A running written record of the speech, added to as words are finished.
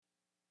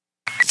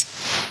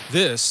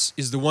This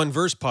is the One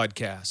Verse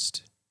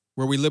Podcast,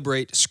 where we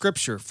liberate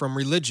Scripture from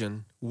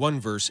religion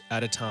one verse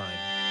at a time.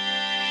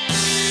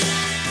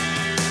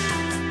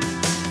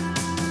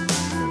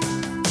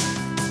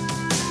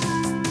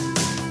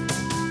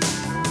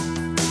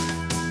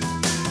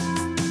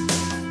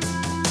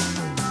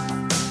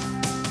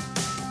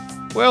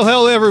 Well,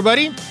 hello,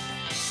 everybody.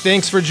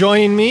 Thanks for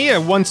joining me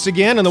once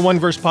again on the One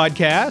Verse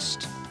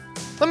Podcast.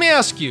 Let me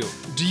ask you,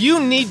 do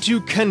you need to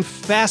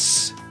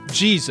confess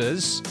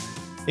Jesus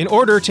in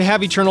order to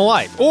have eternal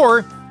life,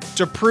 or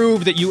to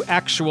prove that you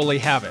actually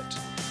have it?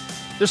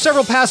 There's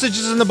several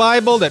passages in the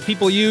Bible that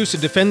people use to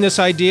defend this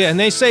idea, and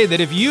they say that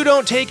if you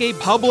don't take a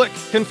public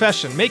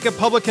confession, make a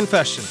public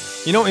confession,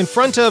 in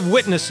front of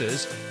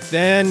witnesses,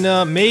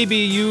 then maybe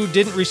you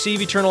didn't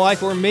receive eternal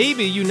life, or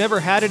maybe you never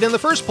had it in the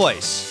first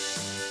place.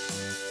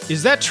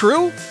 Is that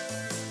true?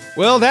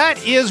 Well,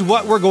 that is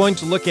what we're going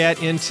to look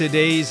at in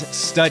today's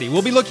study.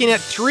 We'll be looking at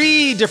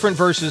three different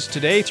verses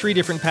today, three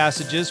different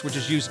passages, which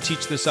is used to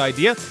teach this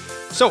idea.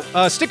 So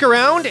stick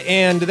around,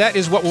 and that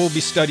is what we'll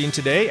be studying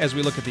today as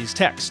we look at these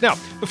texts. Now,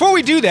 before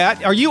we do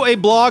that, are you a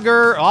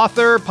blogger,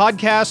 author,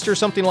 podcaster,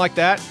 something like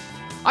that?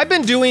 I've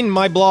been doing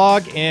my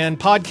blog and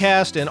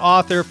podcast and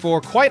author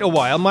for quite a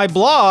while. My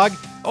blog,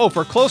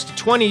 for close to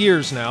 20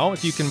 years now,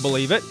 if you can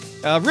believe it.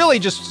 Really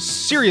just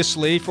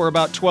seriously for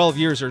about 12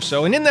 years or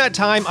so. And in that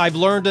time, I've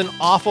learned an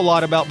awful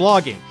lot about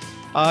blogging.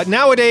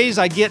 Nowadays,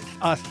 I get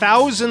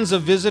thousands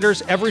of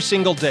visitors every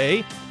single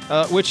day,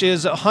 which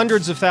is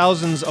hundreds of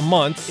thousands a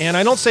month. And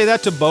I don't say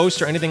that to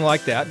boast or anything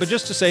like that, but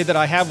just to say that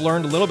I have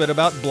learned a little bit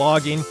about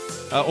blogging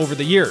over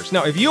the years.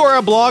 Now, if you are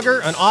a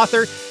blogger, an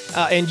author,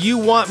 and you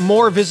want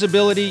more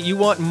visibility, you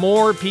want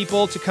more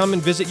people to come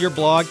and visit your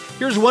blog,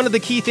 here's one of the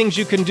key things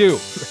you can do.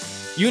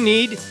 You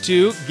need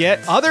to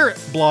get other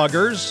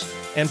bloggers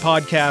and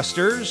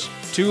podcasters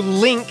to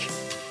link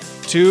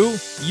to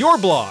your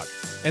blog,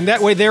 and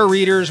that way their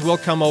readers will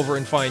come over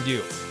and find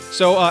you.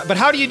 So, but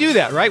how do you do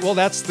that, right? Well,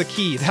 that's the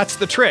key. That's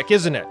the trick,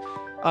 isn't it?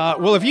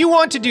 Well, if you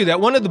want to do that,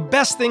 one of the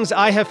best things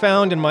I have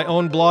found in my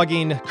own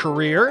blogging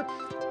career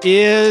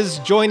is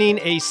joining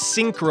a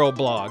synchro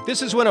blog.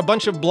 This is when a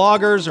bunch of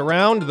bloggers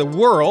around the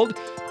world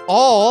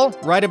all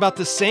write about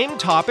the same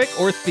topic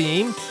or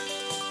theme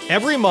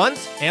every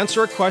month,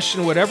 answer a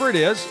question, whatever it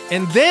is,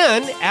 and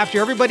then, after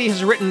everybody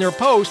has written their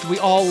post, we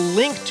all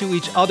link to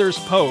each other's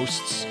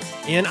posts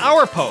in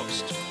our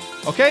post,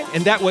 okay?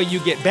 And that way you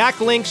get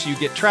backlinks, you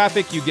get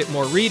traffic, you get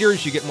more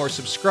readers, you get more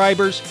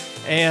subscribers,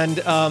 and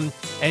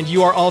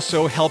you are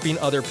also helping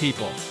other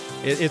people.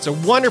 It's a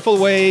wonderful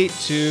way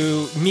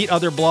to meet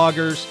other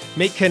bloggers,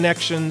 make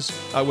connections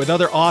with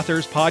other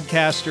authors,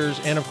 podcasters,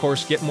 and of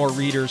course, get more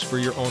readers for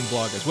your own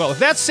blog as well. If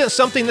that's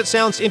something that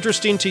sounds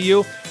interesting to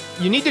you,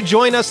 you need to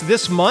join us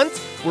this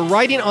month. We're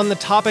writing on the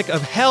topic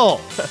of hell.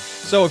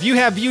 So if you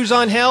have views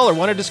on hell or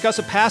want to discuss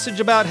a passage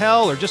about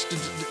hell or just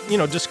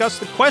discuss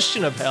the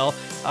question of hell,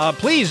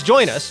 please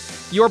join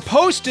us. Your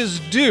post is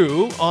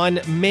due on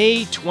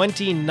May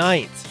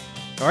 29th.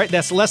 All right,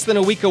 that's less than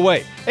a week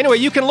away. Anyway,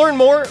 you can learn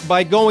more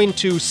by going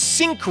to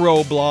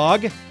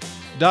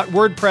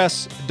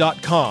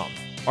syncroblog.wordpress.com.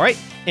 All right,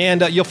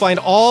 and you'll find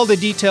all the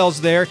details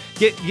there.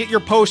 Get your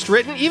post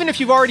written. Even if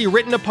you've already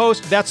written a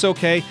post, that's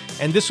okay.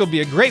 And this will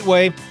be a great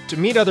way to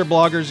meet other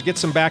bloggers, get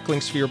some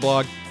backlinks for your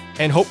blog,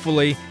 and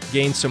hopefully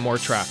gain some more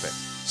traffic.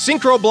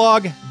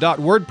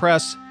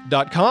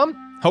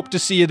 syncroblog.wordpress.com. Hope to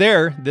see you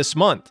there this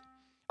month.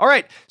 All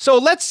right, so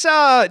let's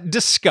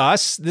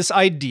discuss this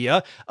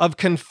idea of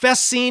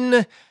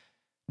confessing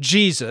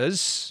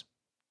Jesus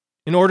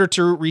in order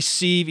to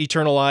receive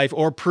eternal life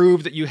or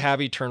prove that you have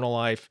eternal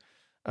life,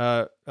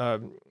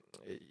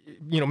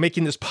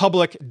 making this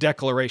public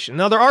declaration.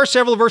 Now, there are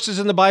several verses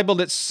in the Bible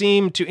that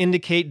seem to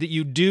indicate that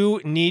you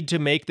do need to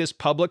make this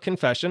public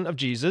confession of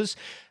Jesus,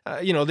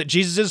 that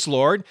Jesus is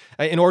Lord,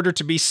 in order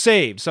to be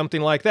saved,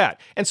 something like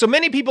that. And so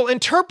many people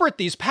interpret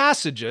these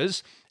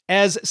passages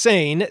as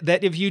saying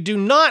that if you do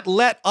not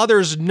let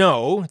others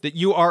know that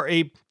you are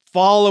a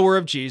follower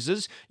of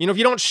Jesus, if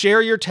you don't share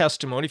your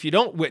testimony, if you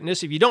don't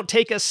witness, if you don't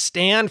take a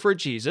stand for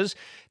Jesus,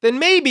 then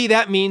maybe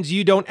that means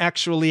you don't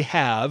actually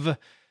have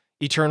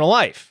eternal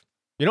life.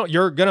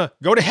 You're going to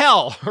go to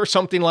hell or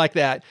something like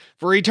that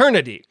for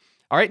eternity.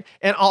 All right.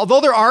 And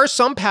although there are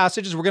some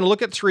passages, we're going to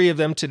look at three of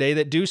them today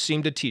that do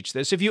seem to teach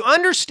this. If you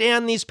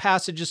understand these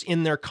passages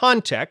in their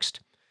context,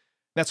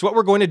 that's what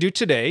we're going to do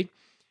today.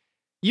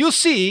 You'll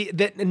see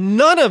that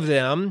none of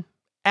them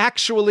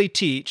actually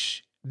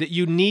teach that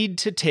you need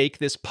to take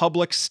this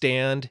public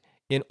stand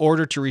in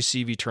order to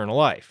receive eternal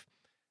life.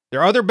 There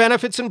are other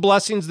benefits and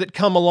blessings that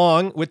come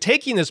along with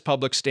taking this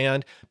public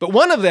stand, but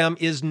one of them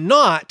is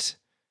not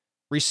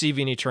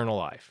receiving eternal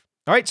life.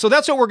 All right, so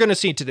that's what we're going to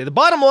see today. The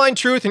bottom line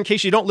truth, in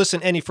case you don't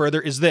listen any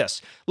further, is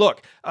this.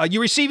 Look, you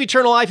receive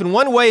eternal life in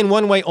one way and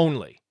one way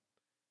only,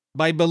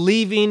 by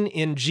believing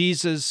in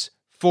Jesus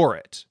for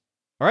it.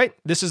 All right,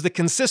 this is the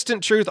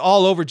consistent truth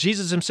all over.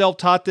 Jesus himself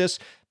taught this.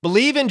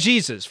 Believe in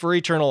Jesus for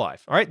eternal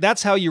life. All right,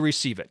 that's how you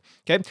receive it.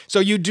 Okay, so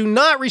you do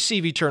not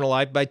receive eternal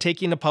life by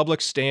taking a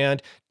public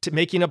stand,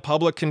 making a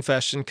public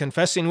confession,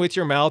 confessing with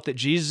your mouth that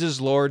Jesus is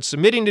Lord,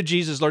 submitting to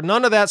Jesus Lord,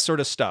 none of that sort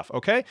of stuff.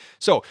 Okay,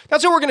 so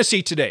that's what we're going to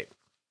see today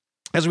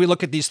as we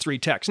look at these three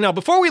texts. Now,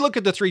 before we look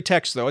at the three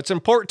texts, though, it's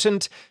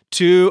important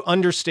to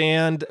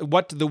understand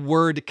what the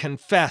word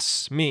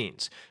confess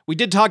means. We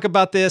did talk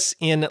about this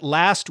in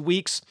last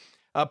week's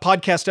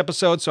podcast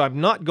episode, so I'm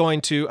not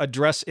going to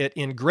address it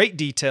in great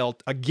detail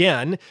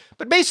again.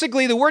 But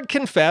basically, the word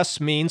confess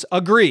means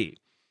agree.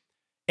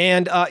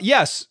 And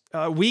yes,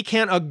 we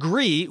can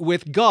agree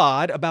with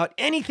God about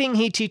anything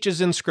he teaches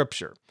in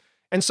Scripture.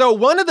 And so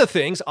one of the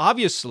things,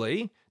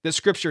 obviously, that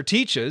Scripture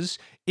teaches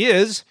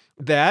is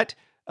that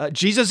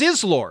Jesus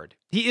is Lord.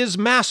 He is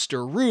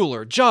master,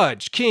 ruler,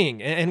 judge,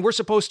 king, and we're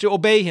supposed to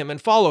obey him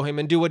and follow him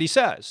and do what he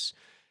says.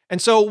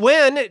 And so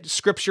when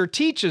Scripture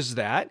teaches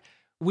that,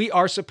 we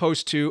are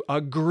supposed to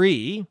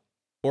agree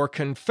or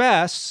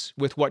confess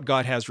with what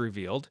God has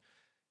revealed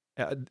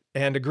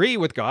and agree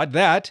with God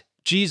that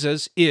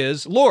Jesus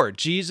is Lord.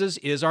 Jesus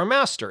is our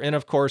master. And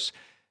of course,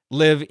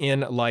 live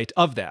in light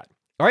of that.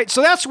 All right,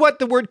 so that's what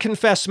the word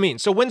confess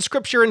means. So when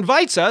Scripture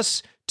invites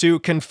us to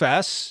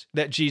confess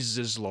that Jesus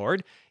is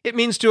Lord, it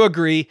means to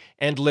agree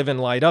and live in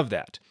light of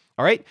that.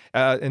 All right,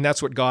 and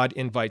that's what God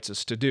invites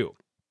us to do.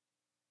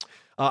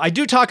 I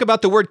do talk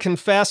about the word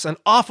confess an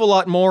awful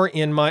lot more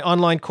in my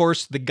online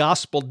course, The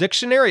Gospel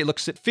Dictionary. It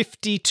looks at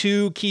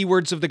 52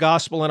 keywords of the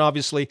gospel, and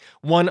obviously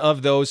one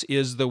of those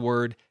is the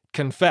word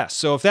confess.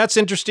 So if that's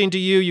interesting to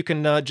you, you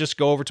can just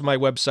go over to my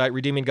website,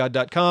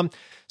 redeeminggod.com,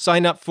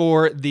 sign up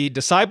for the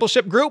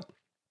discipleship group,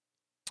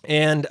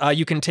 and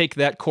you can take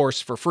that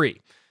course for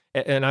free.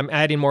 And I'm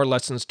adding more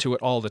lessons to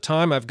it all the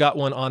time. I've got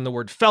one on the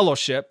word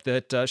fellowship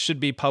that should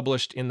be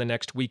published in the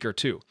next week or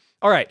two.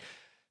 All right,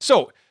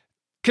 so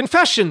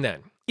confession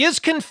then. Is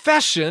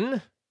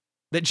confession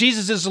that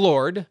Jesus is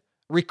Lord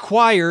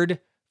required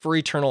for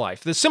eternal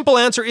life? The simple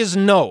answer is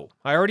no.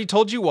 I already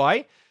told you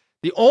why.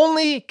 The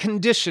only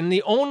condition,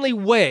 the only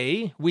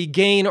way we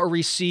gain or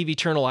receive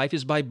eternal life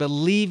is by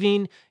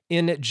believing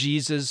in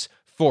Jesus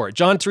for it.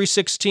 John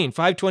 3:16,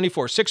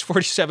 5:24,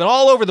 6:47,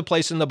 all over the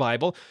place in the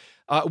Bible,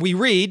 we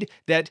read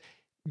that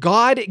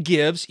God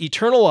gives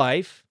eternal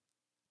life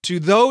to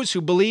those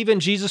who believe in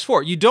Jesus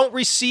for it. You don't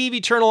receive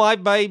eternal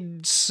life by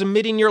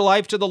submitting your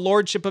life to the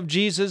lordship of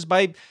Jesus,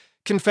 by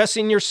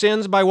confessing your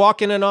sins, by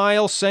walking an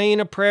aisle, saying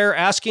a prayer,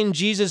 asking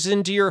Jesus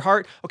into your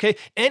heart. Okay,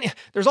 and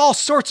there's all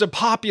sorts of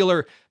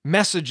popular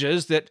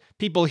messages that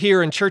people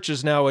hear in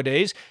churches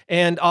nowadays,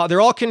 and they're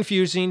all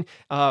confusing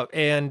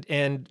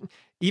and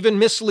even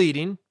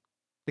misleading.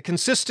 The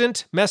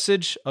consistent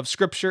message of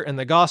Scripture and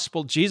the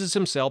gospel, Jesus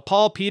himself,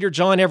 Paul, Peter,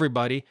 John,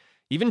 everybody,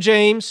 even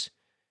James,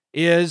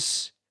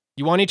 is: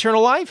 you want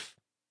eternal life?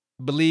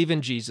 Believe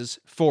in Jesus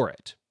for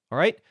it. All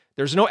right?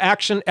 There's no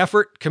action,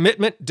 effort,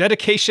 commitment,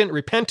 dedication,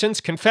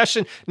 repentance,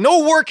 confession.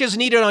 No work is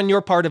needed on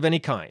your part of any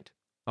kind.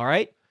 All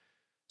right?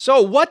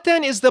 So what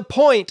then is the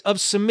point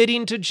of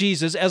submitting to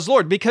Jesus as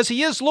Lord? Because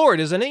he is Lord,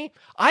 isn't he?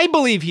 I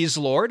believe he's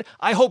Lord.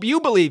 I hope you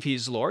believe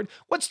he's Lord.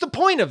 What's the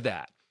point of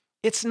that?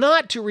 It's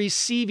not to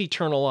receive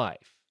eternal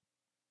life,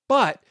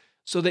 but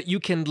so that you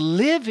can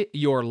live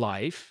your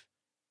life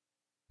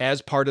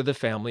as part of the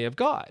family of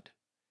God.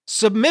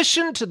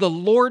 Submission to the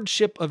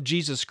lordship of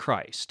Jesus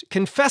Christ,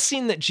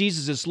 confessing that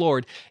Jesus is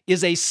Lord,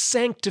 is a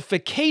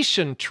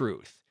sanctification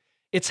truth.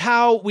 It's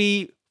how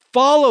we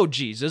follow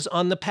Jesus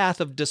on the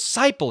path of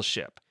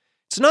discipleship.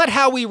 It's not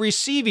how we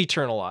receive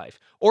eternal life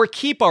or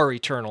keep our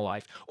eternal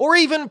life or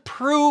even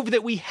prove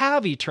that we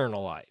have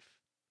eternal life.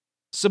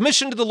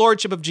 Submission to the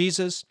lordship of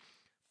Jesus,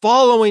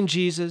 following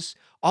Jesus,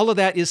 all of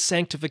that is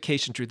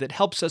sanctification truth that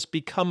helps us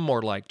become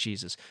more like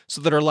Jesus so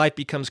that our life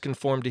becomes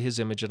conformed to his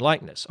image and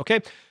likeness,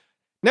 okay?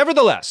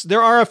 Nevertheless,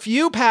 there are a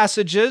few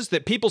passages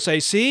that people say,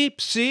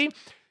 see,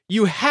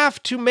 you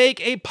have to make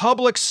a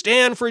public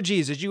stand for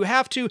Jesus. You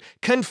have to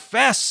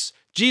confess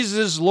Jesus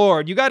is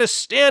Lord. You got to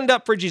stand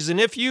up for Jesus. And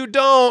if you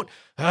don't,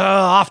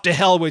 off to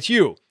hell with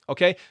you.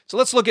 Okay, so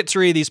let's look at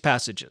three of these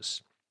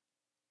passages.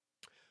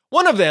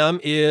 One of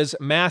them is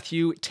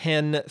Matthew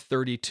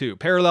 10:32,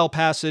 parallel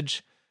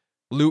passage,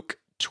 Luke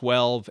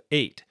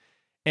 12:8.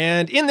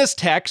 And in this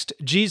text,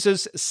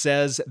 Jesus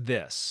says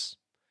this: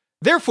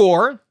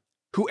 "Therefore,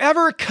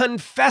 whoever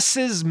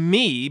confesses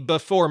me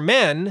before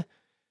men,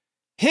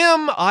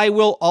 him I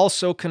will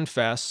also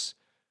confess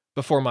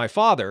before my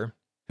Father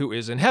who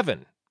is in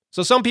heaven."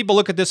 So some people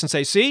look at this and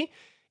say, see,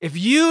 if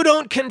you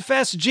don't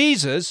confess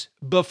Jesus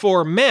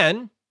before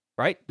men,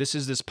 right, this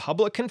is this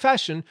public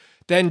confession,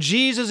 then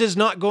Jesus is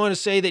not going to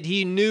say that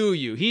he knew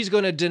you. He's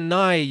going to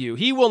deny you.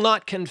 He will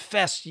not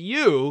confess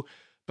you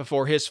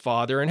before his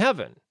Father in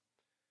heaven.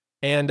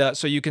 And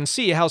so you can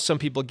see how some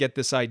people get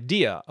this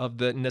idea of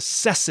the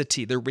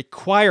necessity, the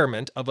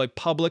requirement of a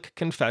public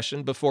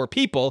confession before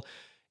people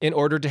in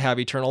order to have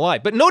eternal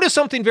life. But notice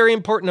something very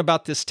important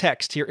about this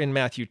text here in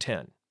Matthew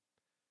 10.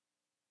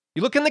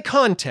 You look in the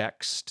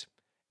context,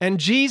 and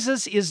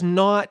Jesus is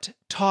not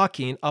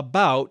talking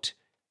about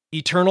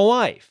eternal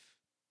life.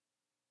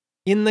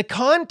 In the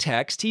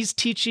context, he's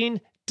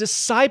teaching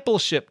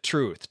discipleship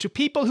truth to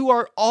people who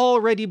are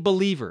already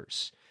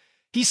believers.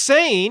 He's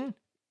saying,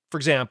 for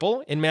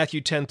example, in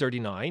Matthew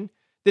 10:39,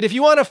 that if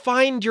you want to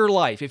find your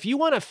life, if you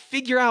want to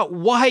figure out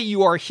why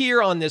you are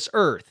here on this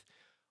earth,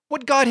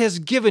 what God has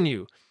given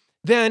you,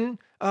 then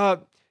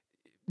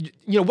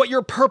what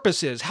your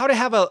purpose is, how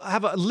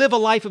to live a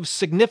life of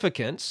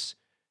significance,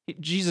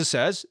 Jesus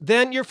says,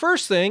 then your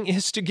first thing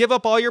is to give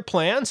up all your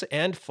plans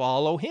and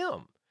follow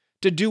him,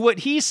 to do what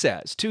he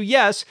says, to,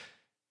 yes,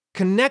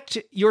 connect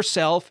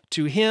yourself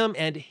to him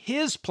and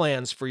his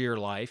plans for your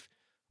life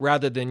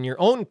rather than your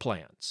own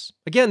plans.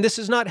 Again, this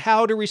is not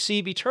how to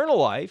receive eternal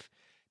life.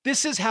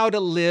 This is how to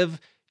live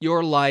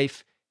your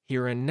life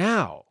here and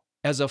now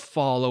as a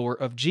follower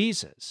of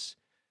Jesus,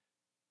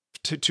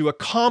 to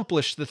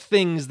accomplish the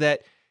things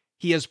that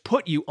he has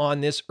put you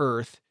on this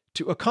earth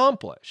to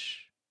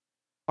accomplish.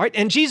 All right,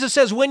 and Jesus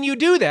says when you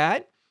do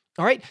that,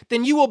 all right,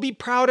 then you will be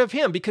proud of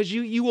him because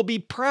you will be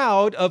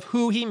proud of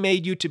who he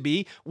made you to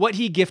be, what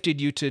he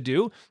gifted you to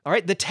do, all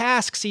right, the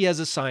tasks he has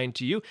assigned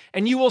to you,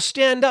 and you will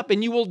stand up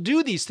and you will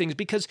do these things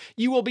because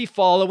you will be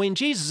following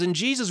Jesus, and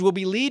Jesus will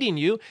be leading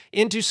you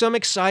into some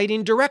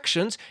exciting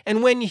directions,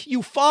 and when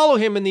you follow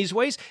him in these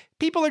ways,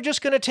 people are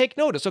just going to take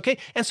notice, okay?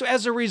 And so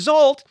as a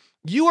result,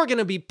 you are going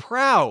to be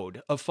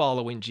proud of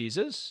following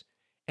Jesus,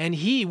 and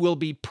he will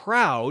be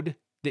proud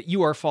that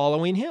you are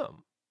following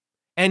him.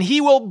 And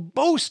he will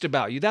boast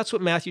about you. That's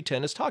what Matthew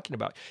 10 is talking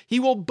about. He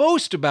will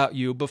boast about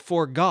you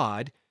before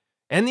God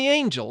and the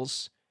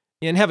angels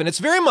in heaven. It's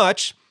very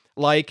much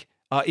like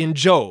in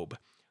Job,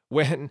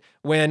 when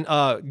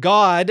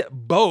God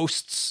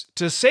boasts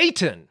to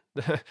Satan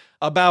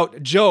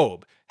about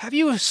Job. Have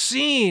you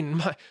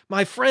seen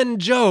my friend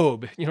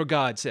Job?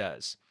 God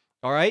says.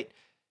 All right?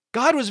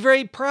 God was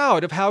very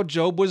proud of how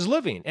Job was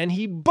living, and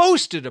he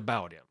boasted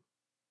about him.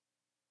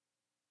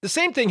 The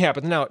same thing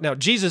happens. Now,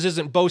 Jesus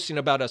isn't boasting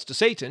about us to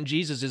Satan.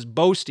 Jesus is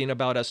boasting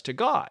about us to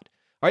God.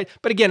 All right?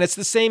 But again, it's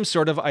the same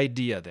sort of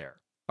idea there.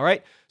 All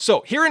right?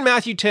 So here in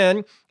Matthew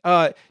 10,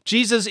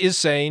 Jesus is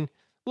saying,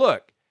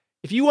 look,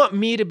 if you want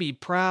me to be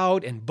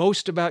proud and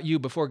boast about you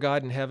before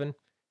God in heaven,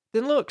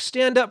 then look,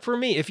 stand up for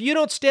me. If you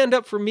don't stand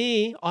up for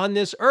me on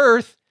this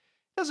earth,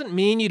 it doesn't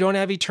mean you don't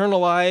have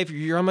eternal life.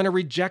 I'm going to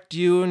reject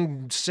you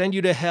and send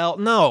you to hell.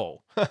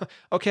 No.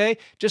 Okay?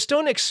 Just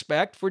don't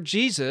expect for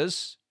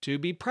Jesus to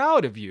be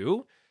proud of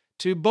you,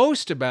 to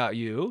boast about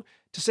you,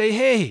 to say,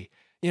 hey,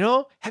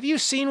 have you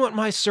seen what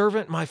my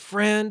servant, my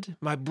friend,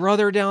 my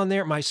brother down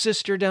there, my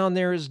sister down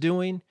there is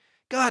doing?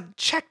 God,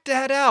 check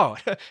that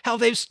out, how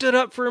they've stood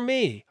up for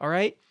me, all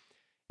right?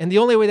 And the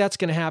only way that's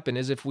going to happen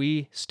is if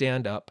we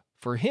stand up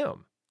for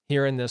him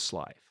here in this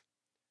life,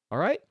 all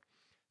right?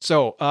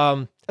 So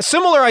a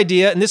similar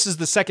idea, and this is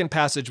the second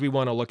passage we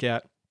want to look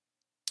at,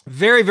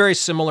 very, very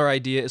similar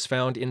idea is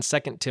found in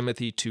 2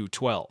 Timothy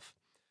 2:12.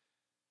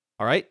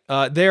 All right,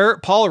 there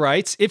Paul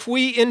writes, if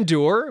we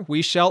endure,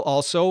 we shall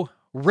also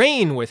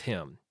reign with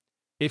him.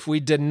 If we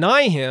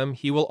deny him,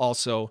 he will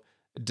also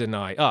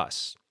deny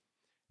us.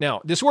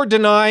 Now, this word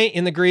deny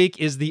in the Greek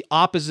is the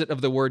opposite of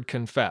the word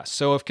confess.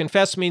 So if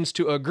confess means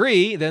to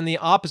agree, then the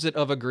opposite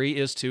of agree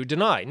is to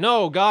deny.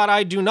 No, God,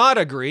 I do not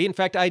agree. In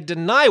fact, I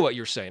deny what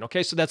you're saying.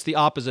 Okay, so that's the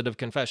opposite of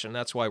confession.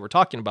 That's why we're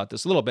talking about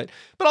this a little bit.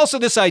 But also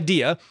this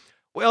idea,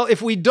 well,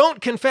 if we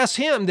don't confess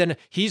him, then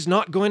he's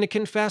not going to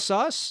confess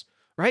us.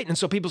 Right? And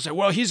so people say,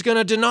 well, he's going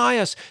to deny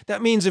us.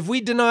 That means if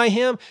we deny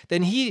him,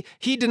 then he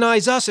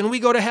denies us and we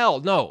go to hell.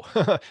 No.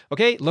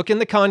 Okay? Look in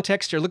the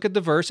context here. Look at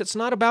the verse. It's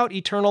not about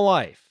eternal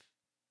life.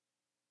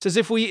 It says,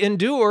 if we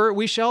endure,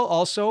 we shall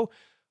also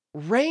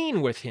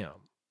reign with him.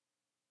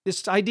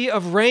 This idea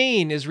of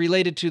reign is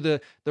related to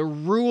the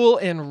rule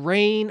and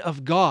reign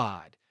of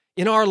God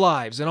in our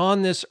lives and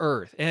on this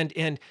earth and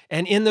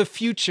in the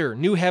future,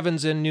 new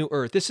heavens and new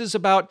earth. This is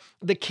about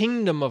the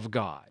kingdom of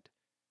God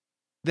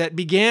that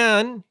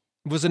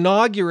was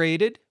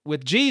inaugurated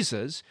with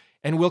Jesus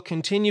and will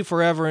continue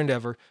forever and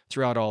ever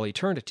throughout all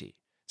eternity.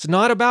 It's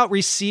not about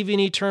receiving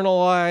eternal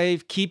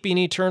life, keeping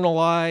eternal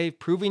life,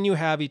 proving you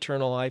have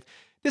eternal life.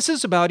 This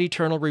is about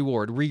eternal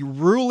reward,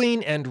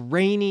 ruling and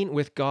reigning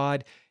with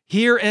God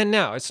here and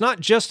now. It's not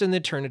just in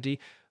eternity,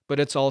 but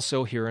it's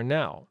also here and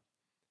now.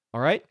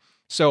 All right?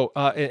 So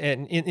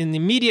and in the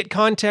immediate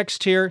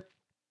context here,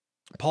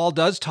 Paul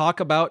does talk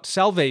about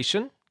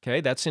salvation. Okay,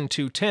 that's in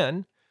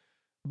 2:10.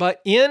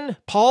 But in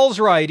Paul's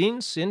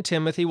writings, in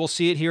Timothy, we'll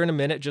see it here in a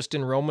minute, just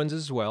in Romans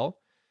as well,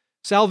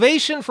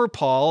 salvation for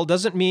Paul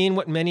doesn't mean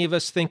what many of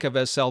us think of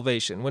as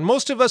salvation. When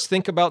most of us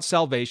think about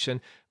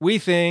salvation, we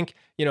think,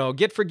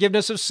 get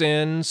forgiveness of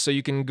sins so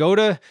you can go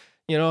to,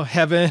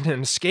 heaven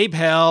and escape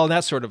hell, and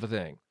that sort of a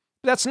thing.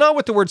 That's not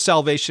what the word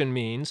salvation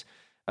means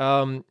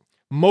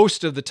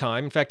most of the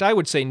time. In fact, I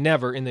would say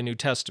never in the New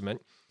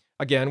Testament.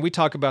 Again, we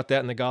talk about that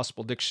in the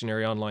Gospel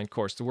Dictionary online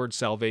course, the word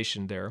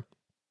salvation there.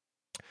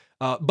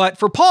 But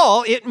for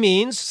Paul, it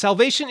means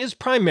salvation is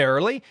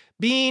primarily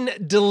being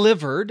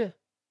delivered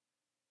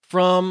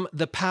from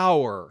the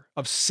power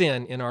of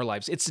sin in our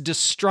lives, its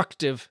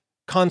destructive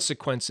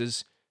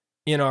consequences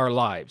in our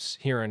lives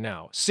here and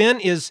now. Sin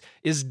is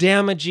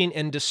damaging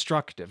and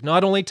destructive,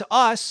 not only to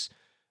us,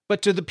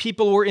 but to the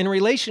people we're in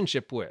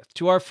relationship with,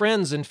 to our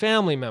friends and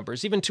family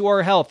members, even to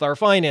our health, our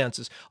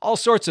finances, all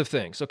sorts of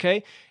things,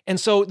 okay? And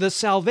so the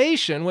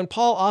salvation, when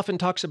Paul often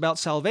talks about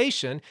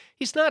salvation,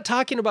 he's not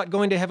talking about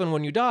going to heaven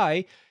when you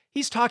die.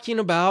 He's talking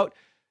about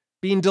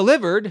being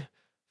delivered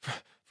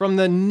from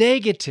the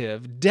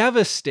negative,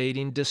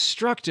 devastating,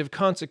 destructive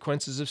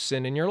consequences of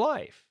sin in your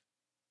life.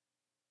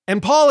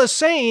 And Paul is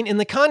saying in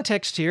the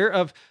context here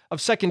of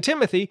 2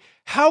 Timothy,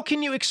 how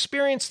can you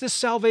experience this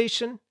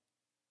salvation?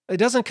 It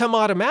doesn't come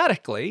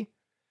automatically.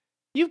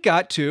 You've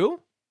got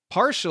to,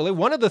 partially,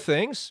 one of the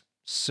things,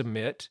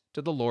 submit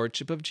to the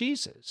lordship of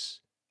Jesus.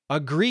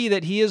 Agree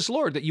that he is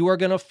Lord, that you are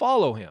going to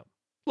follow him.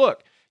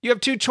 Look, you have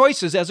two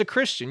choices as a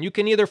Christian. You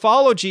can either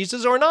follow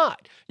Jesus or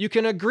not. You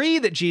can agree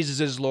that Jesus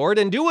is Lord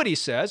and do what he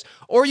says,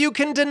 or you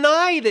can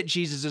deny that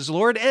Jesus is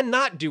Lord and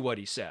not do what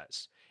he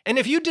says. And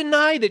if you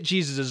deny that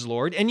Jesus is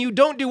Lord and you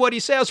don't do what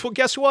he says, well,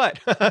 guess what?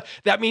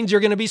 That means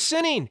you're going to be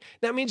sinning.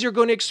 That means you're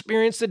going to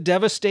experience the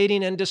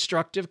devastating and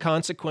destructive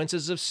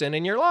consequences of sin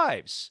in your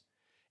lives.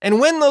 And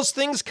when those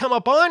things come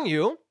upon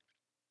you,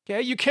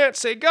 okay, you can't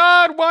say,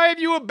 God, why have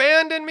you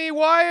abandoned me?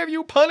 Why are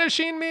you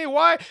punishing me?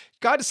 Why?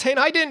 God is saying,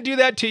 I didn't do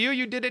that to you.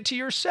 You did it to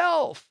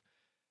yourself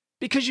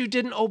because you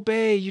didn't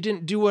obey. You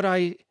didn't do what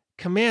I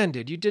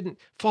commanded. You didn't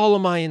follow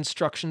my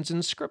instructions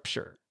in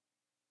Scripture.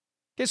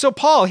 Okay, so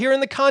Paul, here in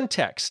the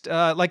context,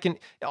 like in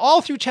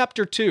all through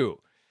chapter 2,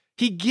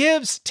 he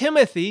gives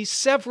Timothy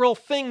several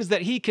things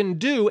that he can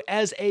do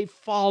as a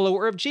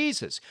follower of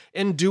Jesus.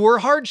 Endure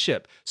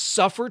hardship,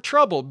 suffer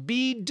trouble,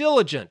 be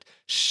diligent,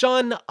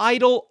 shun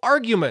idle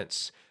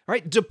arguments,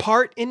 right?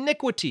 Depart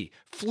iniquity,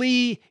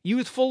 flee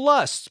youthful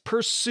lusts,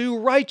 pursue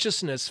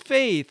righteousness,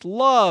 faith,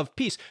 love,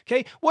 peace.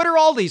 Okay, what are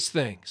all these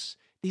things?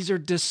 These are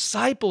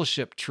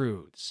discipleship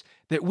truths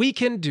that we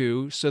can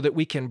do so that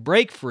we can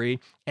break free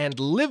and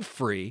live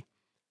free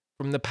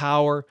from the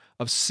power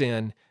of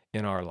sin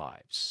in our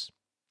lives.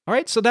 All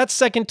right, so that's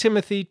 2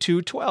 Timothy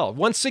 2:12.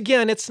 Once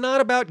again, it's not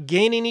about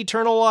gaining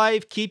eternal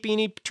life, keeping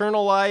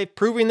eternal life,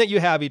 proving that you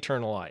have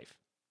eternal life.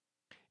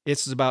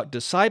 It's about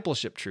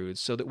discipleship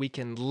truths so that we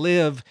can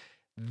live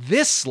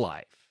this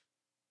life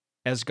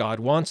as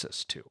God wants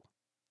us to.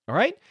 All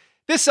right?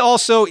 This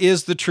also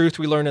is the truth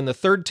we learn in the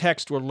third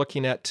text we're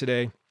looking at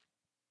today,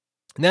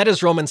 and that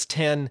is Romans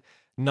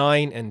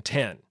 10:9 and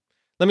 10.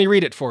 Let me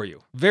read it for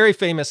you. Very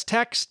famous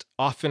text,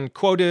 often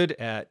quoted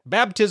at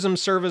baptism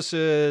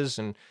services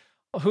and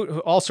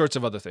all sorts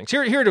of other things.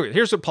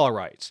 Here's what Paul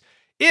writes.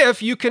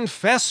 If you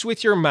confess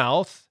with your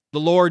mouth the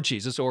Lord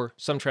Jesus, or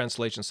some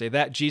translations say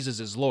that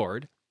Jesus is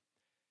Lord,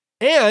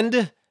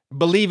 and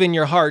believe in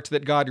your heart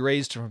that God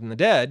raised him from the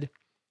dead,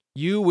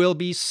 you will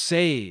be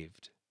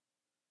saved.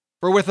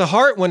 For with the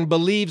heart one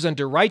believes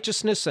unto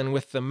righteousness, and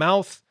with the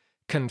mouth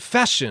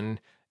confession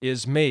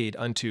is made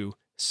unto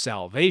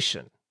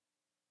salvation.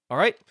 All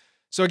right?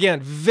 So again,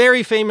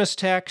 very famous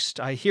text.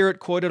 I hear it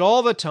quoted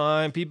all the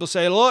time. People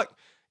say, look,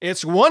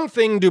 it's one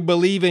thing to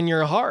believe in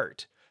your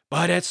heart,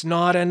 but it's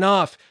not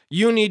enough.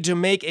 You need to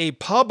make a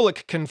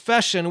public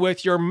confession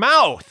with your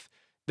mouth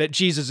that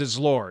Jesus is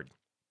Lord.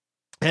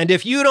 And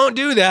if you don't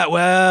do that,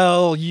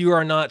 well, you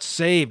are not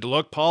saved.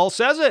 Look, Paul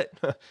says it,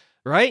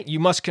 right? You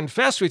must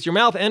confess with your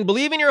mouth and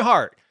believe in your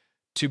heart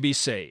to be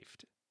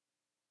saved.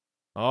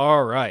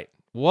 All right.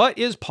 What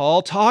is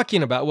Paul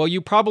talking about? Well,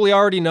 you probably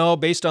already know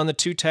based on the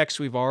two texts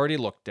we've already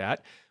looked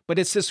at, but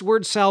it's this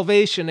word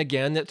salvation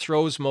again that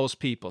throws most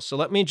people. So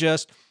let me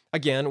just,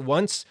 again,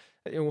 once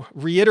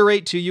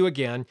reiterate to you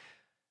again,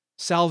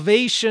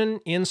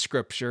 salvation in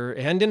Scripture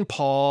and in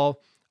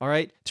Paul, all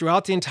right,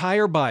 throughout the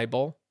entire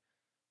Bible,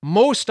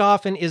 most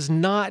often is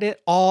not at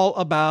all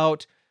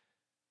about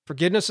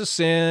forgiveness of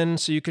sin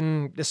so you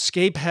can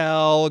escape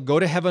hell, go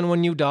to heaven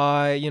when you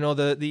die,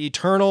 the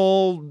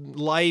eternal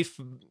life,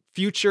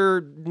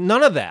 future,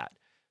 none of that.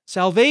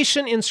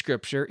 Salvation in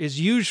Scripture is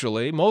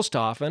usually, most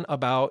often,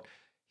 about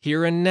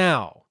here and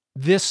now,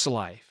 this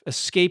life,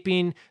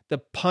 escaping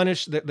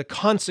the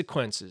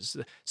consequences.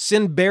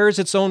 Sin bears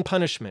its own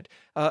punishment,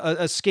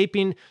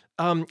 escaping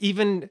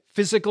even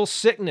physical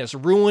sickness,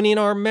 ruining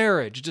our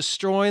marriage,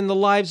 destroying the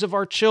lives of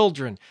our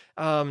children,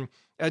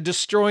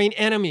 destroying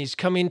enemies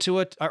coming to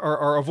it,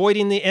 or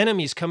avoiding the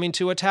enemies coming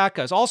to attack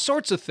us. All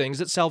sorts of things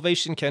that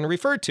salvation can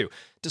refer to.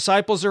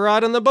 Disciples are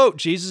out on the boat.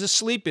 Jesus is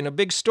sleeping. A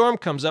big storm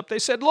comes up. They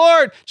said,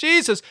 Lord,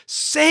 Jesus,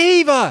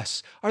 save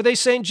us. Are they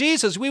saying,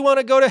 Jesus, we want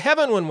to go to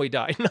heaven when we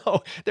die?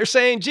 No, they're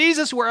saying,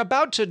 Jesus, we're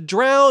about to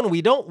drown.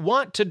 We don't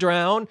want to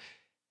drown.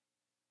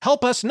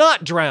 Help us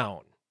not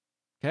drown.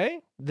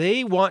 Okay?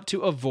 They want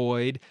to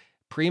avoid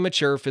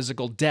premature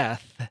physical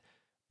death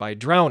by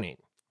drowning,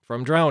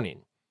 from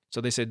drowning. So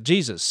they said,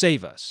 Jesus,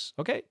 save us.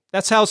 Okay?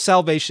 That's how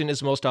salvation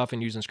is most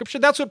often used in Scripture.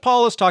 That's what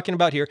Paul is talking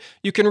about here.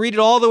 You can read it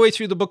all the way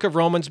through the book of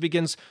Romans,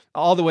 begins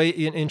all the way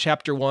in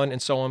chapter 1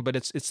 and so on, but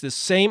it's the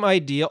same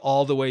idea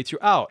all the way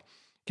throughout.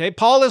 Okay?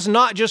 Paul is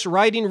not just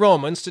writing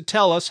Romans to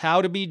tell us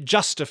how to be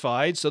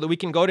justified so that we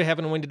can go to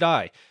heaven when we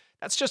die.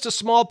 That's just a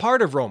small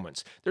part of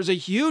Romans. There's a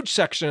huge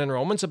section in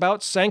Romans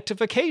about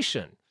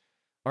sanctification.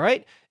 All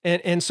right?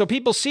 And so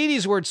people see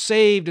these words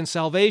saved and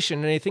salvation,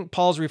 and they think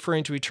Paul's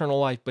referring to eternal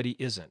life, but he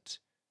isn't.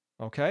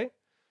 Okay?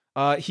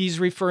 He's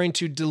referring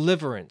to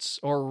deliverance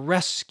or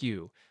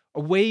rescue,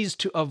 ways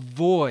to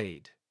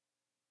avoid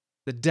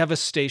the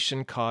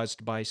devastation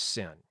caused by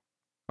sin.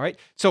 All right?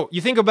 So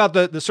you think about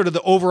the sort of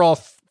the overall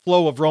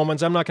flow of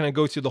Romans. I'm not going to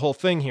go through the whole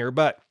thing here,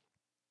 but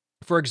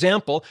for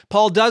example,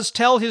 Paul does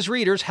tell his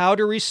readers how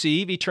to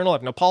receive eternal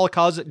life. Now, Paul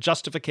calls it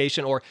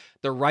justification or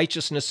the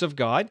righteousness of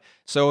God.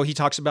 So he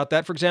talks about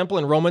that, for example,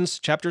 in Romans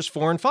chapters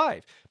 4 and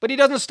 5. But he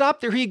doesn't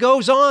stop there. He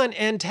goes on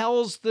and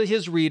tells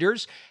his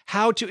readers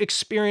how to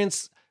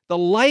experience the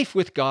life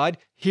with God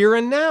here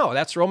and now.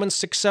 That's Romans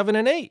 6, 7,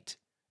 and 8.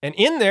 And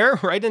in there,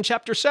 right in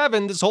chapter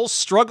 7, this whole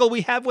struggle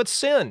we have with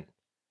sin.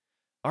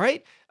 All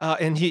right?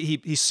 And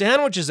he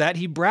sandwiches that,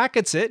 he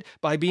brackets it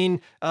by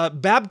being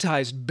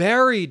baptized,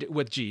 buried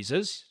with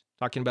Jesus,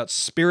 talking about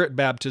spirit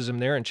baptism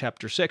there in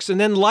chapter 6, and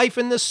then life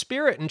in the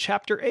Spirit in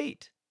chapter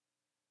 8.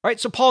 All right,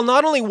 so Paul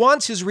not only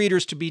wants his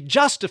readers to be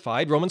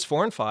justified, Romans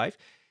 4 and 5,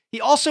 he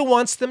also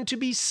wants them to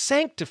be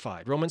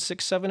sanctified, Romans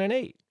 6, 7, and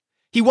 8.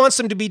 He wants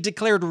them to be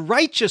declared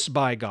righteous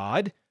by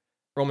God,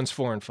 Romans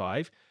 4 and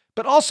 5,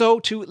 but also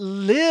to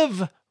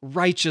live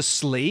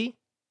righteously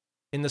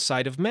in the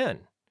sight of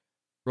men,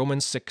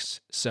 Romans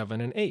 6, 7,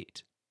 and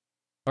 8.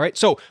 All right,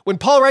 so when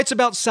Paul writes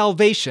about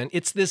salvation,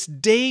 it's this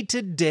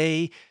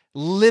day-to-day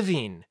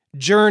living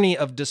journey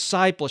of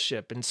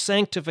discipleship and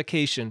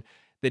sanctification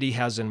that he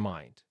has in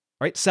mind.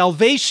 All right,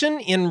 salvation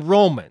in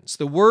Romans,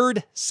 the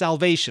word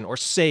salvation or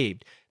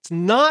saved, it's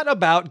not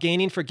about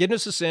gaining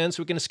forgiveness of sins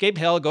so we can escape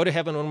hell, go to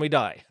heaven when we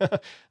die. All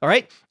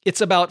right,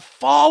 it's about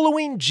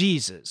following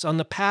Jesus on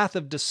the path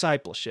of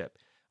discipleship.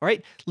 All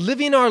right,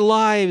 living our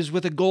lives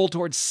with a goal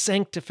towards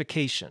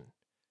sanctification,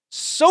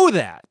 so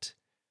that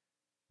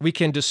we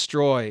can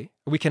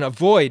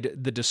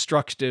avoid the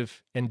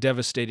destructive and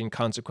devastating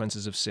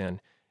consequences of sin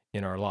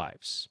in our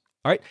lives.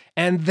 All right?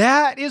 And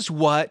that is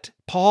what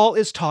Paul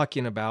is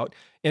talking about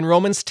in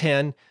Romans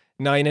 10,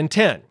 9, and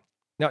 10.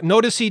 Now,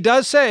 notice he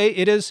does say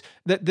it is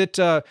that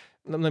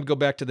let me go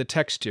back to the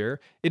text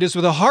here. It is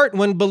with the heart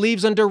one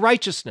believes unto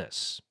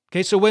righteousness.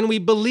 Okay, so when we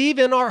believe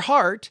in our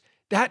heart,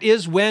 that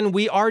is when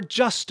we are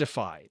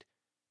justified.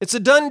 It's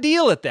a done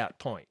deal at that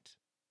point.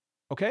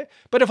 Okay?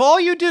 But if all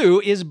you do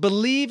is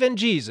believe in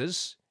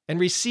Jesus and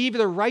receive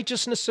the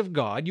righteousness of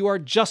God, you are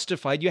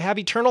justified. You have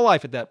eternal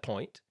life at that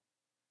point.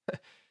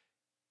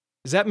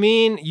 Does that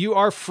mean you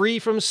are free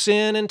from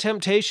sin and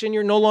temptation?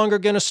 You're no longer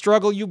going to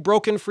struggle. You've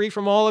broken free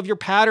from all of your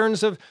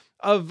patterns of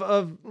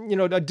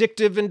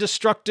addictive and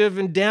destructive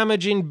and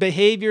damaging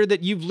behavior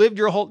that you've lived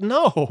your whole...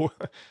 No. All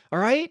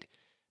right?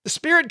 The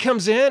Spirit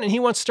comes in and he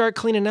wants to start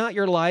cleaning out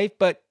your life,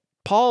 but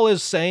Paul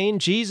is saying,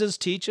 Jesus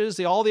teaches,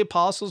 all the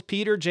apostles,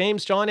 Peter,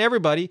 James, John,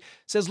 everybody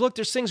says, look,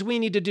 there's things we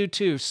need to do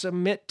too.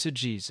 Submit to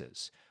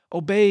Jesus.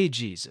 Obey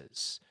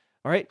Jesus.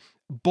 All right?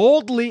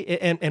 Boldly,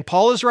 and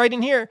Paul is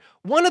writing here,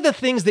 one of the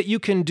things that you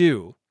can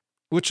do,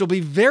 which will be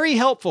very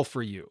helpful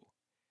for you,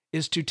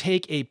 is to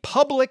take a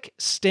public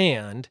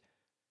stand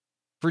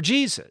for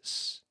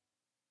Jesus.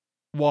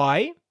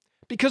 Why?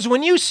 Because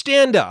when you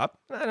stand up,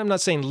 and I'm not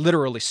saying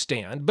literally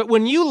stand, but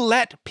when you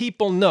let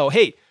people know,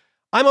 hey,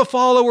 I'm a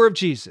follower of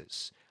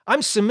Jesus.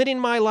 I'm submitting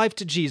my life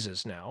to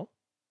Jesus now.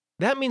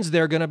 That means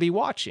they're going to be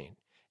watching.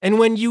 And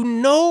when you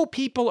know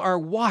people are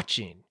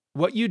watching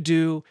what you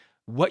do,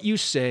 what you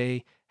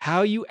say,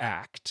 how you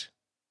act,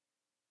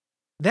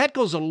 that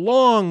goes a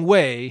long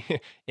way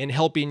in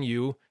helping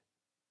you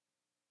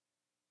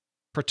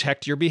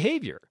protect your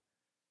behavior.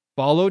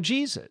 Follow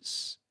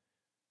Jesus.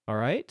 All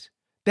right?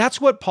 That's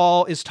what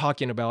Paul is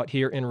talking about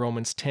here in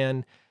Romans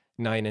 10,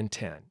 9, and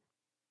 10.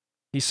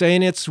 He's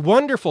saying it's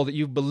wonderful that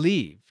you've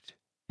believed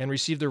and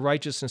received the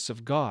righteousness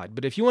of God.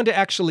 But if you want to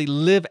actually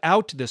live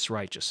out this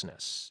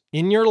righteousness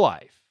in your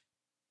life,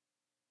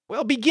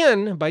 well,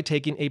 begin by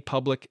taking a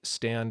public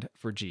stand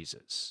for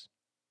Jesus.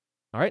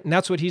 All right? And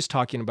that's what he's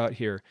talking about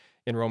here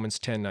in Romans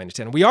 10, 9 to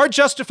 10. We are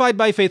justified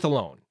by faith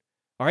alone.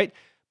 All right?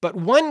 But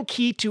one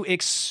key to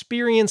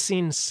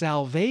experiencing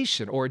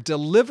salvation or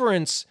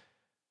deliverance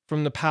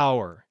from the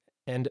power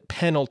and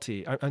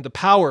penalty, and the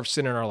power of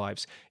sin in our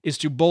lives, is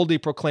to boldly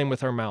proclaim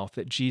with our mouth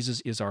that Jesus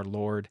is our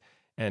Lord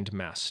and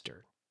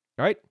Master.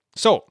 All right?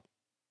 So,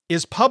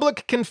 is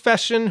public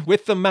confession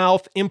with the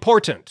mouth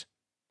important?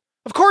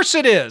 Of course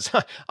it is.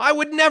 I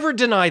would never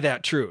deny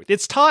that truth.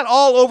 It's taught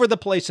all over the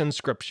place in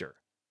Scripture.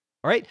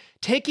 All right?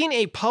 Taking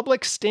a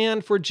public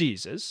stand for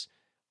Jesus,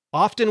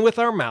 often with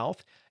our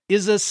mouth,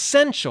 is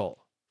essential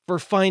for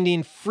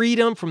finding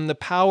freedom from the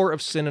power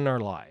of sin in our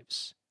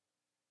lives.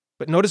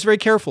 But notice very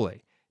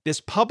carefully,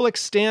 this public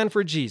stand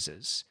for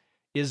Jesus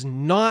is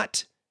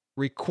not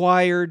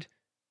required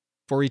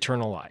for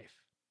eternal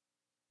life.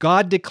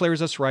 God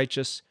declares us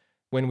righteous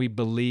when we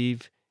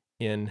believe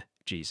in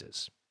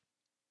Jesus.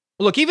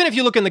 Look, even if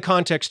you look in the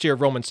context here of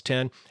Romans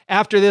 10,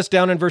 after this,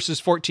 down in verses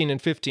 14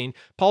 and 15,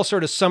 Paul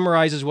sort of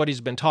summarizes what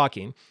he's been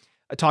talking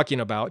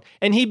about,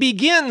 and he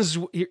begins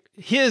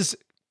his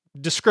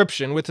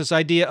description with this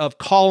idea of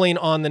calling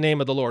on the name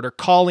of the Lord or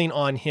calling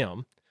on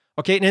him.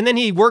 Okay, and then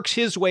he works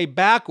his way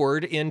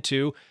backward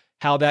into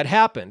how that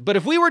happened. But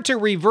if we were to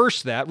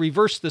reverse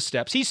the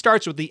steps, he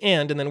starts with the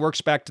end and then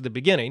works back to the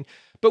beginning.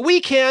 But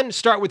we can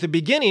start with the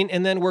beginning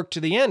and then work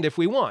to the end if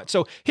we want.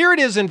 So here it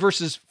is in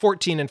verses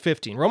 14 and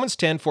 15. Romans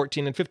 10,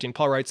 14 and 15,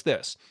 Paul writes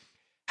this: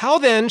 "How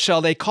then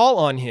shall they call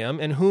on him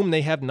in whom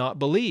they have not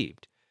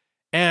believed?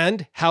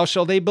 And how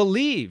shall they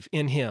believe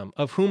in him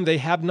of whom they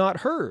have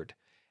not heard?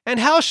 And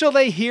how shall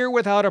they hear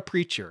without a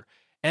preacher?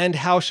 And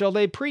how shall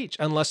they preach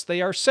unless they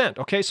are sent?"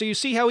 Okay, so you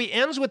see how he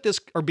ends with this,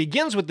 or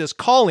begins with this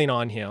calling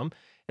on him,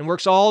 and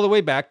works all the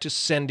way back to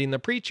sending the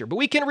preacher. But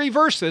we can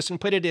reverse this and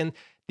put it in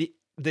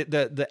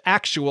the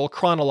actual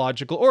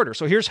chronological order.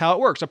 So here's how it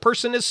works. A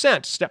person is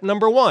sent, step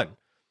number one,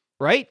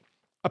 right?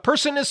 A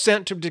person is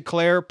sent to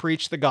declare,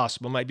 preach the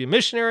gospel. It might be a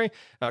missionary.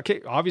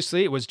 Okay,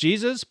 obviously it was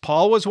Jesus.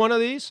 Paul was one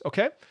of these.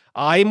 Okay,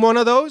 I'm one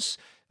of those.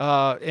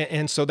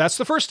 And so that's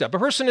the first step. A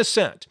person is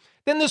sent.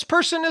 Then this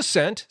person is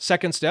sent,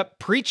 second step,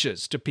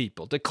 preaches to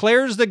people,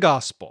 declares the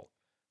gospel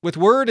with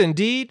word and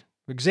deed,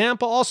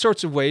 example, all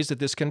sorts of ways that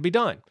this can be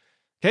done.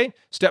 Okay,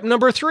 step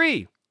number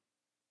 3,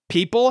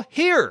 people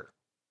hear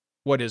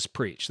what is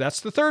preached.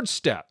 That's the third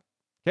step.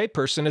 Okay,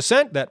 person is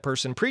sent, that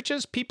person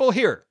preaches, people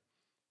hear.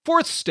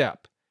 Fourth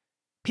step,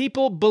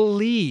 people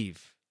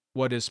believe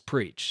what is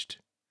preached.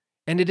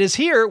 And it is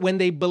here when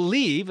they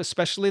believe,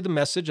 especially the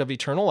message of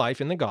eternal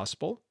life in the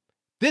gospel,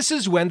 this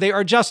is when they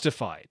are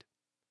justified.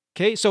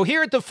 Okay, so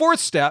here at the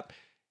fourth step,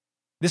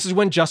 this is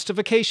when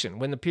justification,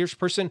 when the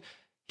person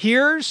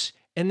hears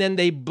and then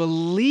they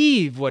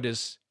believe what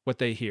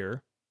they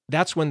hear,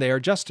 that's when they are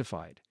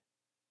justified.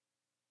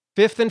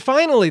 Fifth and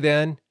finally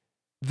then,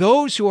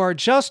 those who are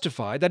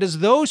justified, that is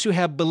those who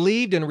have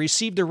believed and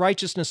received the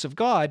righteousness of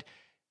God,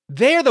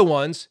 they're the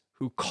ones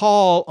who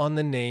call on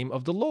the name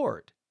of the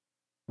Lord.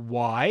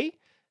 Why?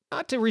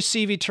 Not to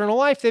receive eternal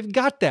life. They've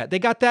got that. They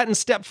got that in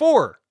step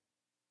 4.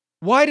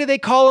 Why do they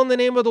call on the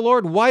name of the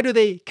Lord? Why do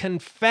they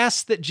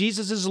confess that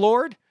Jesus is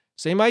Lord?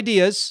 Same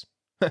ideas.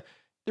 The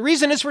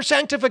reason is for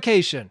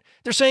sanctification.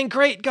 They're saying,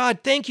 great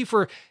God, thank you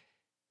for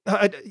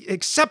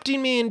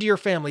accepting me into your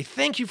family.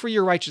 Thank you for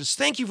your righteousness.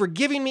 Thank you for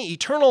giving me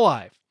eternal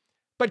life.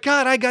 But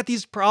God, I got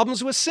these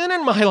problems with sin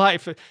in my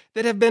life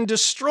that have been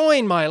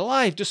destroying my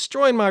life,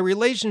 destroying my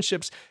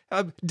relationships,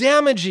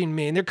 damaging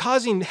me, and they're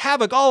causing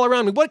havoc all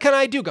around me. What can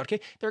I do, God?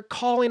 Okay, they're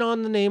calling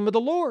on the name of the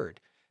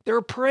Lord.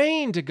 They're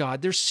praying to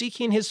God. They're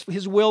seeking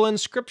His will in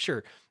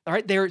Scripture. All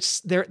right,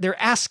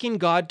 they're asking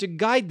God to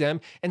guide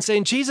them and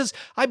saying, Jesus,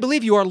 I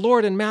believe you are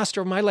Lord and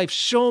Master of my life.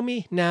 Show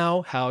me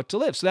now how to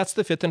live. So that's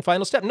the fifth and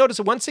final step. Notice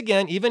once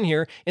again, even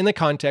here in the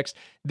context,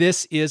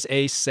 this is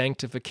a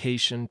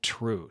sanctification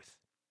truth.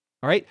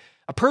 All right,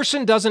 a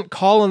person doesn't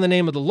call on the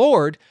name of the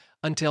Lord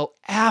until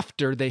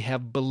after they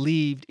have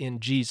believed in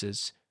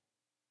Jesus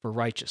for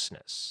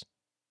righteousness.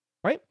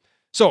 Right?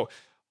 So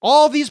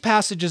all these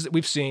passages that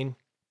we've seen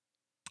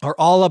are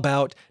all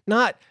about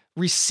not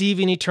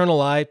receiving eternal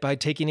life by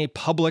taking a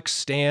public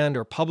stand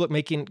or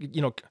making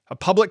a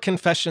public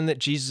confession that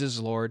Jesus is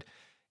Lord.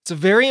 It's a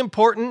very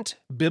important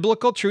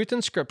biblical truth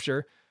in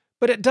Scripture,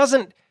 but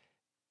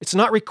it's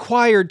not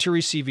required to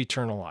receive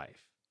eternal life.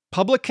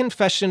 Public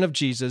confession of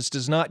Jesus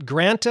does not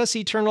grant us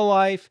eternal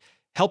life,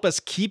 help us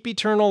keep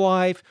eternal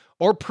life,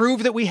 or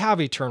prove that we have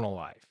eternal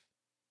life.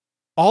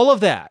 All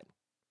of that,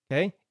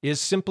 okay, is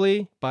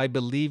simply by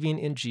believing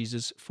in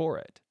Jesus for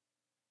it.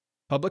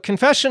 Public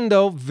confession,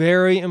 though,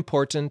 very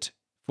important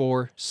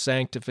for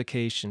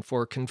sanctification,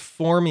 for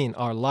conforming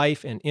our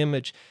life and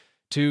image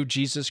to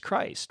Jesus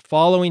Christ,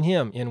 following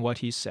Him in what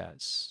He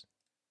says.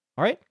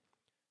 All right?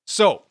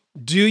 So,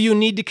 do you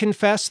need to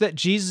confess that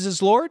Jesus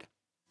is Lord?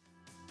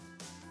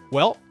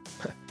 Well,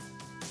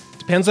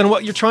 depends on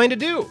what you're trying to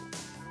do.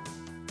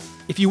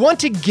 If you want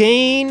to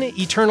gain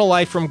eternal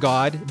life from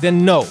God,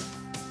 then no,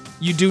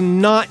 you do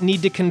not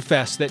need to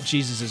confess that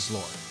Jesus is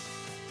Lord.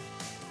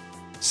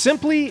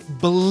 Simply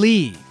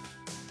believe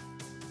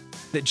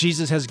that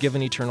Jesus has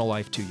given eternal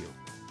life to you.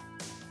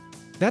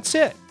 That's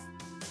it.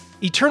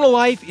 Eternal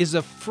life is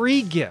a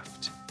free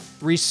gift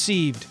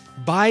received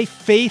by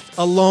faith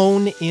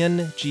alone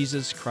in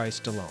Jesus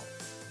Christ alone.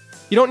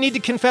 You don't need to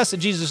confess that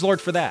Jesus is Lord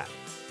for that.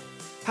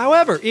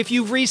 However, if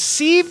you've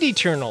received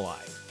eternal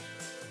life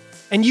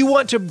and you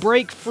want to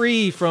break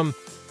free from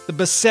the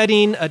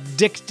besetting,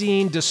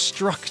 addicting,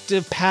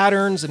 destructive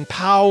patterns and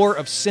power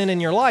of sin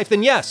in your life,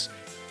 then yes,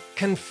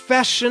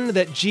 confession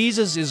that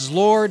Jesus is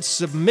Lord,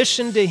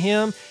 submission to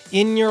Him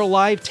in your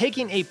life,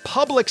 taking a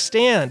public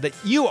stand that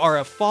you are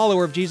a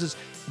follower of Jesus,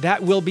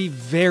 that will be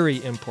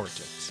very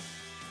important.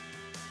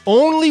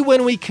 Only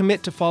when we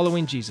commit to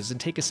following Jesus and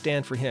take a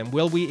stand for Him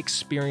will we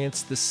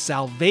experience the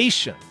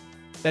salvation,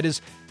 that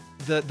is,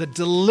 the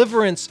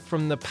deliverance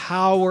from the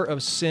power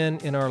of sin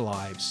in our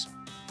lives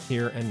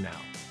here and now.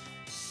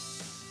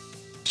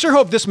 Sure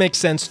hope this makes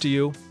sense to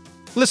you.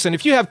 Listen,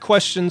 if you have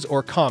questions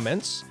or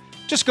comments,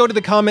 just go to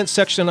the comments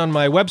section on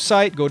my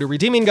website, go to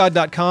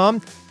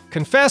redeeminggod.com,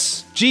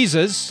 confess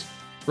Jesus,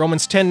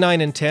 Romans 10,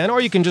 9, and 10, or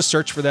you can just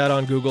search for that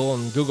on Google,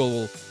 and Google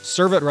will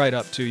serve it right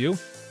up to you.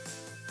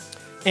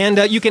 And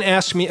you can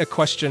ask me a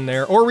question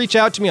there, or reach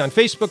out to me on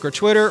Facebook or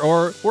Twitter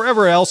or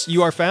wherever else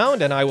you are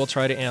found, and I will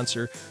try to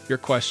answer your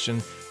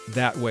question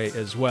that way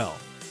as well.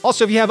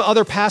 Also, if you have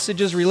other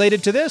passages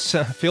related to this,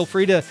 feel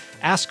free to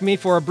ask me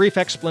for a brief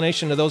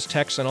explanation of those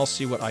texts, and I'll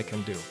see what I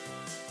can do.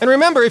 And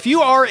remember, if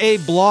you are a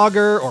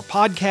blogger or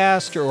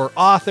podcaster or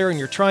author and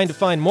you're trying to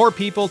find more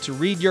people to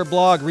read your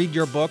blog, read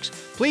your books,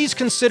 please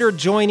consider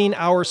joining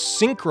our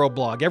Synchro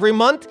blog. Every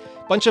month,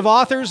 a bunch of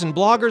authors and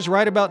bloggers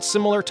write about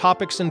similar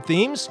topics and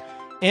themes,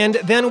 and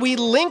then we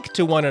link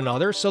to one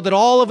another so that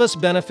all of us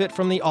benefit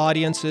from the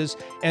audiences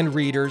and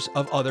readers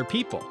of other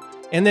people.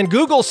 And then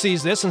Google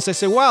sees this and they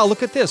say, wow,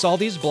 look at this. All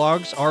these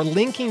blogs are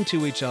linking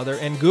to each other,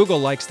 and Google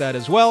likes that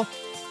as well.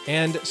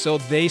 And so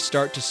they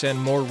start to send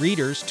more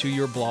readers to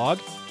your blog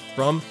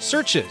from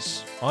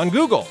searches on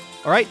Google.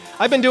 All right,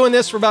 I've been doing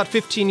this for about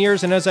 15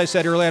 years, and as I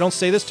said earlier, I don't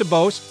say this to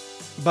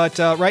boast, but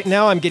right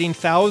now I'm getting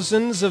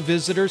thousands of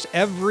visitors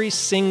every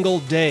single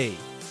day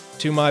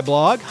to my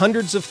blog,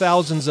 hundreds of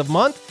thousands a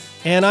month,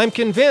 and I'm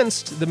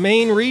convinced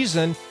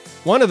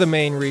one of the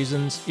main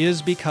reasons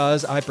is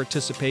because I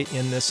participate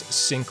in this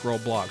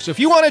Synchro blog. So if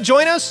you want to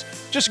join us,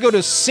 just go to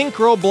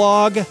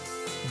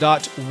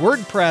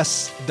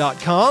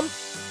syncroblog.wordpress.com.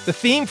 The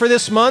theme for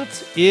this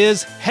month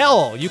is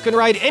hell. You can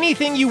write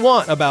anything you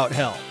want about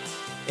hell.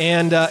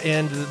 And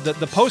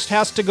the post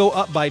has to go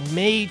up by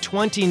May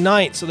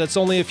 29th, so that's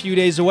only a few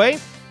days away.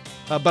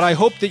 But I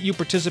hope that you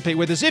participate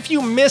with us. If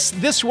you miss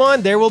this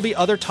one, there will be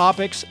other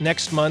topics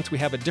next month. We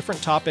have a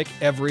different topic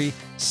every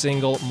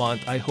single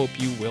month. I hope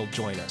you will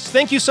join us.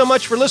 Thank you so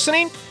much for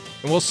listening,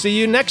 and we'll see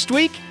you next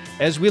week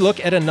as we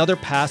look at another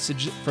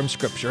passage from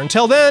Scripture.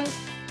 Until then,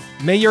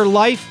 may your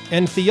life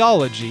and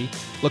theology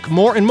look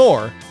more and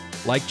more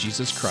like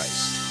Jesus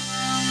Christ.